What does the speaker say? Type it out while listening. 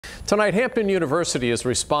Tonight, Hampton University is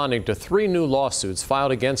responding to 3 new lawsuits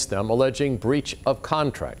filed against them alleging breach of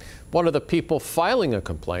contract. One of the people filing a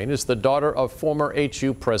complaint is the daughter of former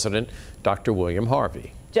HU president Dr. William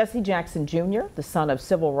Harvey. Jesse Jackson Jr., the son of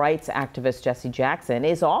civil rights activist Jesse Jackson,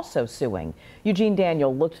 is also suing. Eugene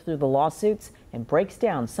Daniel looked through the lawsuits and breaks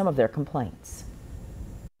down some of their complaints.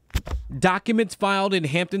 Documents filed in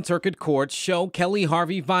Hampton Circuit Court show Kelly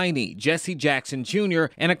Harvey Viney, Jesse Jackson Jr.,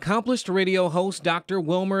 and accomplished radio host Dr.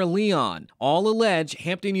 Wilmer Leon all allege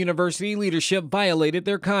Hampton University leadership violated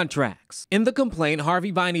their contracts. In the complaint,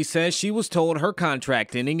 Harvey Viney says she was told her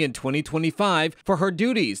contract ending in 2025 for her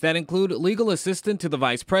duties that include legal assistant to the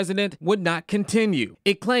vice president would not continue.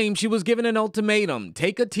 It claims she was given an ultimatum,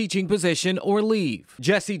 take a teaching position or leave.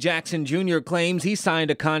 Jesse Jackson Jr. claims he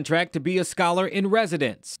signed a contract to be a scholar in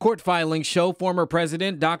residence. Court filings show former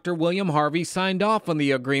President Dr. William Harvey signed off on the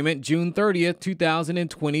agreement June 30th,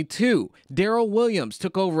 2022. Darrell Williams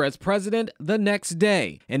took over as president the next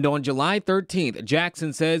day. And on July 13th,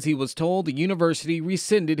 Jackson says he was told the university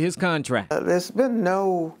rescinded his contract. There's been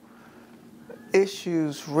no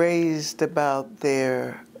issues raised about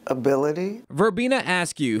their ability. Verbena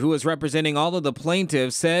Askew, who is representing all of the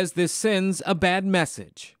plaintiffs, says this sends a bad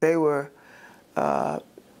message. They were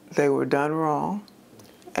done wrong,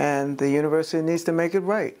 and the university needs to make it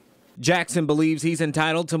right. Jackson believes he's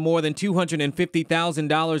entitled to more than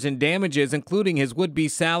 $250,000 in damages, including his would-be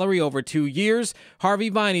salary over 2 years. Harvey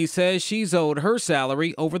Viney says she's owed her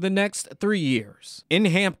salary over the next 3 years. In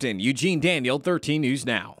Hampton, Eugene Daniel, 13 News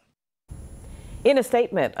Now. In a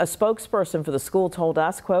statement, a spokesperson for the school told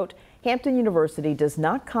us, quote, Hampton University does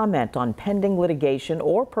not comment on pending litigation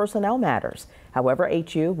or personnel matters. However,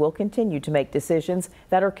 HU will continue to make decisions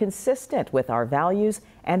that are consistent with our values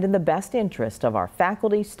and in the best interest of our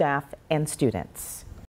faculty, staff, and students.